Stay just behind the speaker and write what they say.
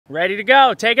Ready to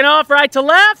go. Taking off right to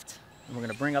left. And we're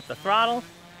gonna bring up the throttle.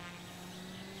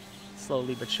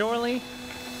 Slowly but surely.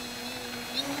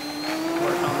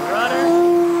 Work on the rudder.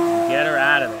 And get her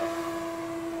out of there.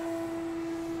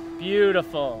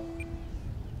 Beautiful.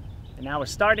 And now we're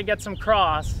starting to get some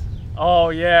cross. Oh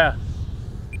yeah.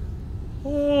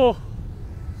 Ooh.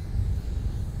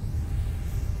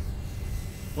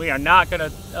 We are not gonna,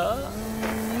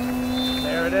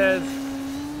 there it is.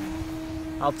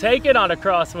 I'll take it on a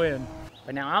crosswind.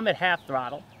 But now I'm at half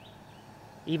throttle,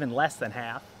 even less than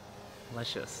half.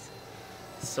 Let's just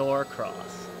soar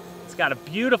across. It's got a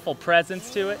beautiful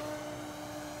presence to it,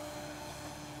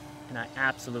 and I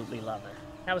absolutely love her.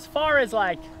 Now as far as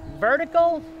like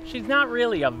vertical, she's not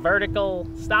really a vertical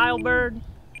style bird,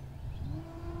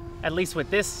 at least with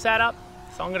this setup.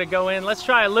 So I'm gonna go in, let's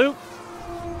try a loop.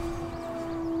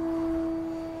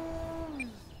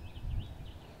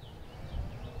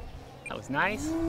 That was nice.